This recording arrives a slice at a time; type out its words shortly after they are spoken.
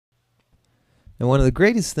And one of the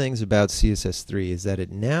greatest things about CSS3 is that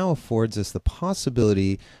it now affords us the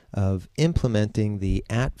possibility of implementing the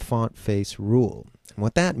 @FontFace rule. And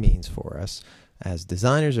what that means for us as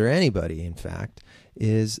designers, or anybody in fact,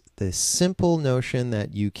 is the simple notion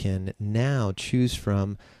that you can now choose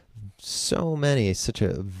from such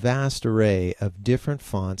a vast array of different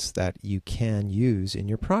fonts that you can use in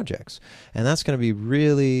your projects. And that's going to be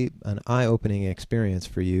really an eye-opening experience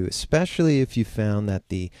for you, especially if you found that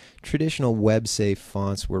the traditional web-safe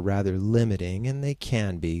fonts were rather limiting, and they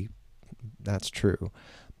can be, that's true.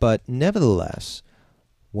 But nevertheless,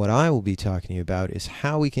 what I will be talking to you about is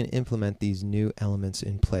how we can implement these new elements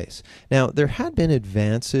in place. Now, there had been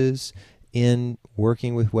advances in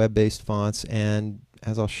working with web-based fonts, and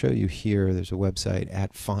as I'll show you here, there's a website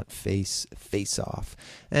 @FontFace Faceoff,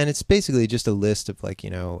 and it's basically just a list of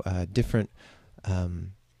different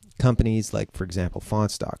companies, like for example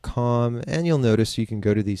fonts.com, and you'll notice you can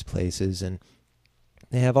go to these places and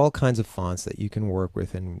they have all kinds of fonts that you can work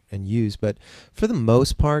with and use. But for the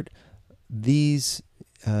most part, these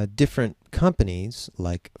different companies,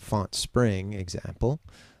 like FontSpring example,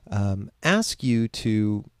 ask you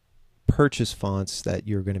to purchase fonts that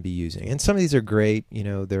you're going to be using. And some of these are great,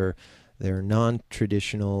 they're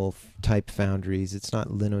non-traditional type foundries. It's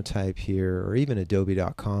not Linotype here, or even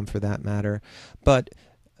Adobe.com for that matter. But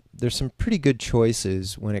there's some pretty good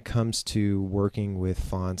choices when it comes to working with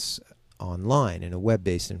fonts online in a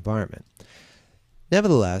web-based environment.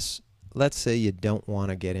 Nevertheless, let's say you don't want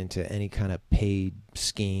to get into any kind of paid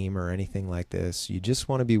scheme or anything like this. You just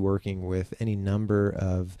want to be working with any number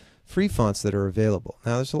of free fonts that are available.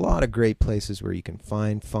 Now, there's a lot of great places where you can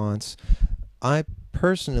find fonts. I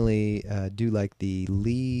personally do like the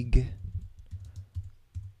League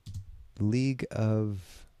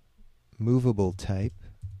of Movable Type.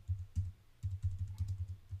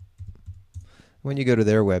 When you go to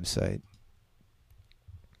their website,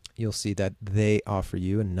 you'll see that they offer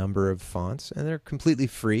you a number of fonts, and they're completely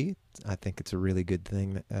free. I think it's a really good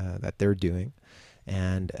thing that they're doing,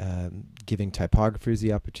 and giving typographers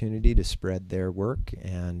the opportunity to spread their work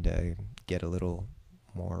and get a little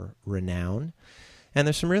more renown. And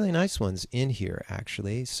there's some really nice ones in here,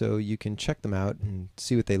 actually, so you can check them out and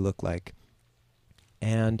see what they look like.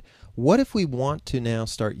 And what if we want to now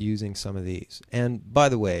start using some of these? And by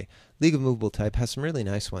the way, League of Movable Type has some really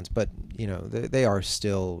nice ones, but they are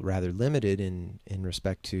still rather limited in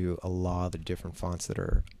respect to a lot of the different fonts that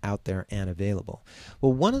are out there and available.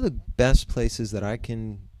 Well, one of the best places that I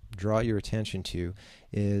can draw your attention to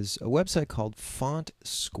is a website called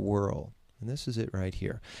Squirrel. And this is it right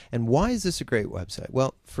here. And why is this a great website?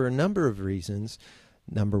 Well, for a number of reasons.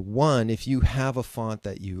 Number one, if you have a font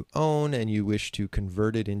that you own and you wish to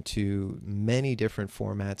convert it into many different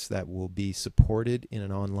formats that will be supported in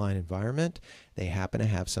an online environment, they happen to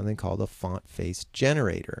have something called a font face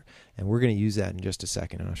generator. And we're going to use that in just a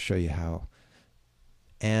second, and I'll show you how.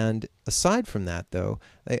 And aside from that, though,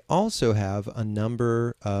 they also have a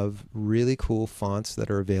number of really cool fonts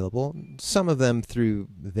that are available, some of them through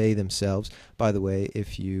they themselves. By the way,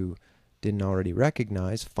 if you didn't already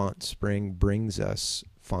recognize, FontSpring brings us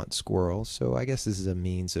FontSquirrel, so I guess this is a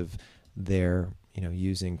means of their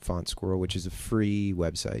using FontSquirrel, which is a free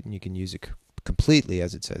website, and you can use it completely,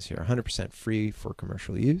 as it says here, 100% free for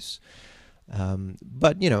commercial use.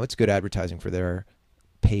 But it's good advertising for their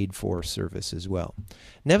paid for service as well.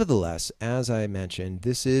 Nevertheless, as I mentioned,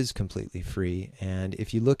 this is completely free, and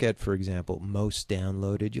if you look at, for example, most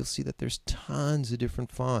downloaded, you'll see that there's tons of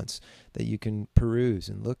different fonts that you can peruse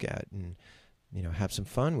and look at and have some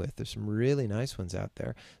fun with. There's some really nice ones out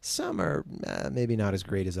there. Some are maybe not as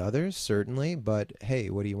great as others, certainly, but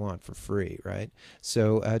hey, what do you want for free, right?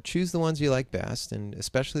 So choose the ones you like best, and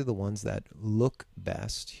especially the ones that look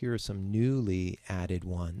best. Here are some newly added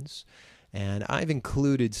ones. And I've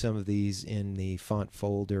included some of these in the font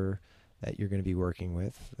folder that you're going to be working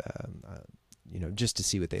with, just to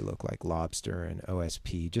see what they look like, Lobster and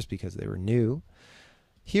OSP, just because they were new.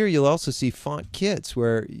 Here you'll also see font kits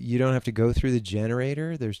where you don't have to go through the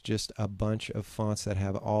generator. There's just a bunch of fonts that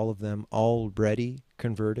have all of them already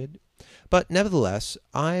converted. But nevertheless,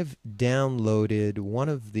 I've downloaded one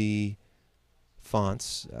of the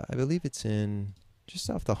fonts. I believe it's in just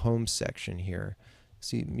off the home section here.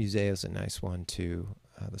 See, Museo's a nice one too,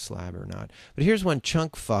 the slab or not. But here's one,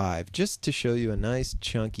 Chunk 5, just to show you a nice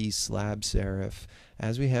chunky slab serif,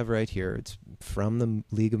 as we have right here. It's from the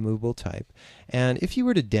League of Movable Type. And if you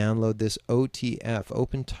were to download this OTF,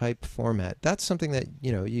 Open Type Format, that's something that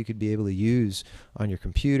you could be able to use on your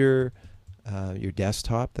computer, your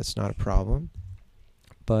desktop. That's not a problem.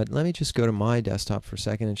 But let me just go to my desktop for a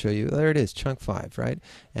second and show you. There it is, chunk 5, right?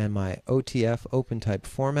 And my OTF open type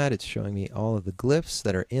format, it's showing me all of the glyphs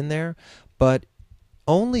that are in there. But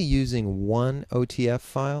only using one OTF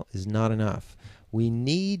file is not enough. We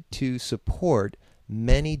need to support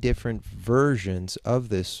many different versions of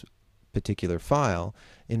this particular file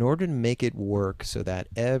in order to make it work so that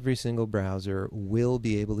every single browser will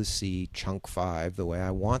be able to see chunk 5 the way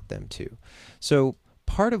I want them to. So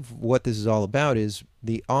part of what this is all about is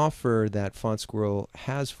the offer that Squirrel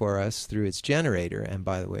has for us through its generator. And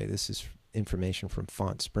by the way, this is information from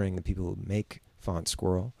FontSpring, the people who make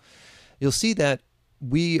Squirrel. You'll see that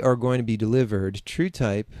we are going to be delivered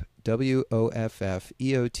TrueType, WOFF,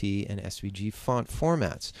 EOT, and SVG font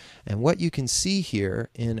formats. And what you can see here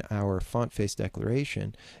in our font face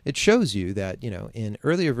declaration, it shows you that, in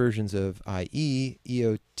earlier versions of IE,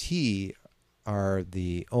 EOT are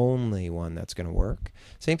the only one that's going to work.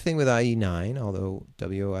 Same thing with IE9, although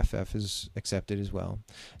WOFF is accepted as well.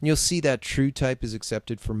 And you'll see that TrueType is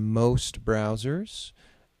accepted for most browsers.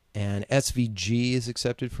 And SVG is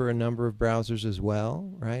accepted for a number of browsers as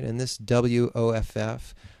well, right? And this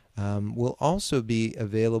WOFF will also be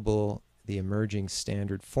available, the emerging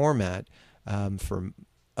standard format, for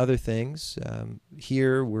other things.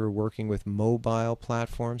 Here we're working with mobile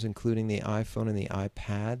platforms, including the iPhone and the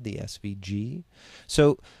iPad, the SVG.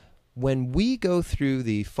 So when we go through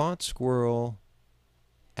the Squirrel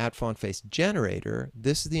at FontFace generator,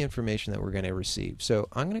 this is the information that we're going to receive. So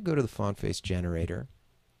I'm going to go to the FontFace generator.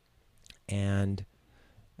 And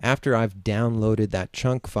after I've downloaded that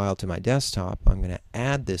chunk file to my desktop, I'm going to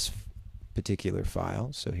add this particular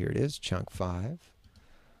file. So here it is, chunk 5.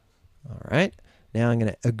 All right. Now I'm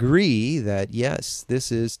going to agree that, yes,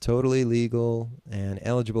 this is totally legal and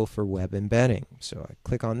eligible for web embedding. So I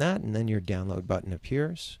click on that, and then your download button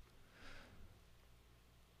appears.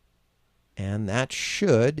 And that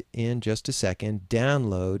should, in just a second,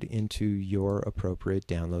 download into your appropriate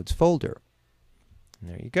downloads folder. And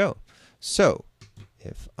there you go. So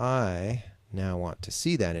if I now want to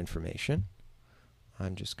see that information,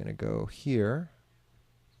 I'm just going to go here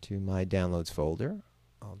to my downloads folder.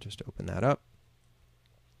 I'll just open that up.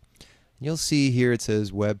 You'll see here it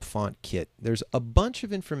says Web Font Kit. There's a bunch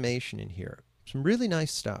of information in here, some really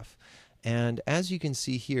nice stuff. And as you can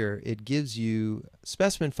see here, it gives you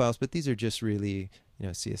specimen files, but these are just really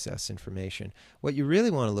CSS information. What you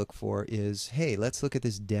really want to look for is, hey, let's look at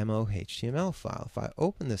this demo HTML file. If I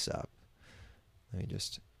open this up, let me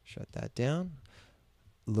just shut that down.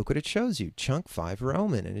 Look what it shows you, chunk 5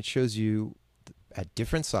 Roman, and it shows you at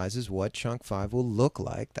different sizes what chunk 5 will look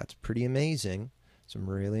like. That's pretty amazing. Some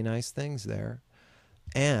really nice things there.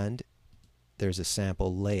 And there's a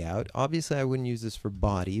sample layout. Obviously, I wouldn't use this for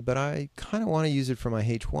body, but I kind of want to use it for my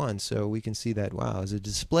H1, so we can see that, wow, as a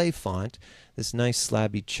display font, this nice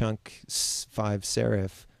slabby chunk 5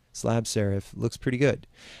 serif, slab serif, looks pretty good.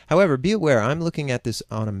 However, be aware, I'm looking at this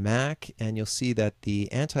on a Mac, and you'll see that the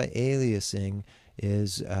anti-aliasing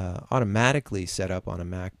is automatically set up on a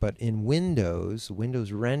Mac, but in Windows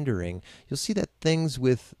rendering, you'll see that things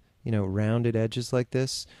with rounded edges like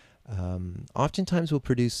this oftentimes will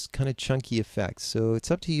produce kind of chunky effects. So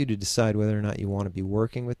it's up to you to decide whether or not you want to be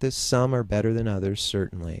working with this. Some are better than others,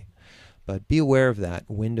 certainly. But be aware of that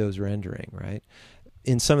Windows rendering, right?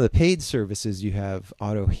 In some of the paid services, you have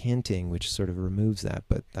auto hinting, which sort of removes that,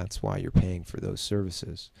 but that's why you're paying for those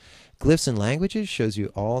services. Glyphs and Languages shows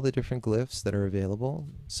you all the different glyphs that are available,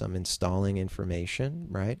 some installing information,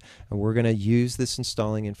 right? And we're going to use this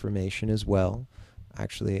installing information as well.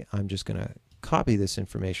 Actually, I'm just going to copy this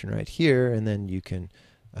information right here, and then you can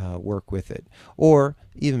work with it. Or,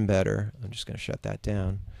 even better, I'm just going to shut that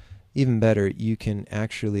down. Even better, you can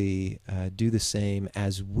actually do the same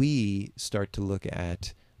as we start to look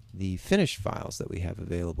at the finished files that we have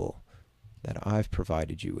available that I've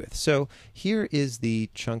provided you with. So here is the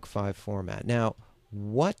chunk 5 format. Now,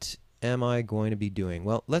 what am I going to be doing?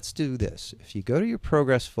 Well, let's do this. If you go to your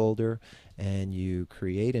progress folder and you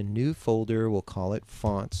create a new folder, we'll call it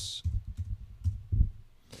fonts.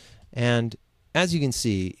 And as you can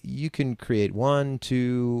see, you can create 1,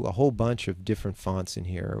 2, a whole bunch of different fonts in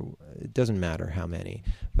here. It doesn't matter how many,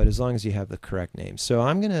 but as long as you have the correct name. So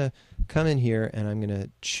I'm going to come in here and I'm going to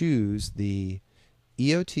choose the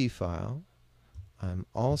EOT file. I'm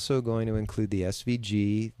also going to include the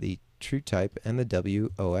SVG, the TrueType, and the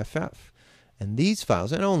WOFF. And these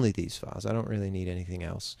files, and only these files, I don't really need anything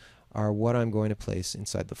else, are what I'm going to place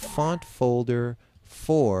inside the font folder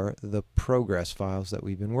for the progress files that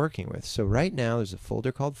we've been working with. So right now there's a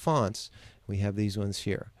folder called fonts. We have these ones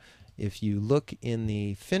here. If you look in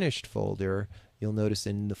the finished folder, you'll notice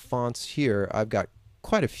in the fonts here I've got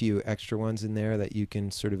quite a few extra ones in there that you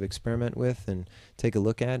can sort of experiment with and take a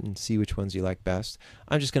look at and see which ones you like best.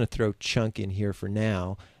 I'm just going to throw chunk in here for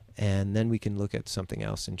now, and then we can look at something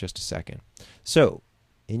else in just a second. So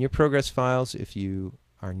in your progress files, if you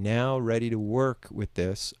are now ready to work with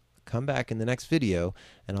this, come back in the next video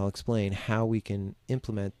and I'll explain how we can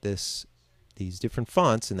implement these different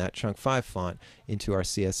fonts in that chunk 5 font into our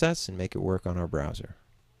CSS and make it work on our browser.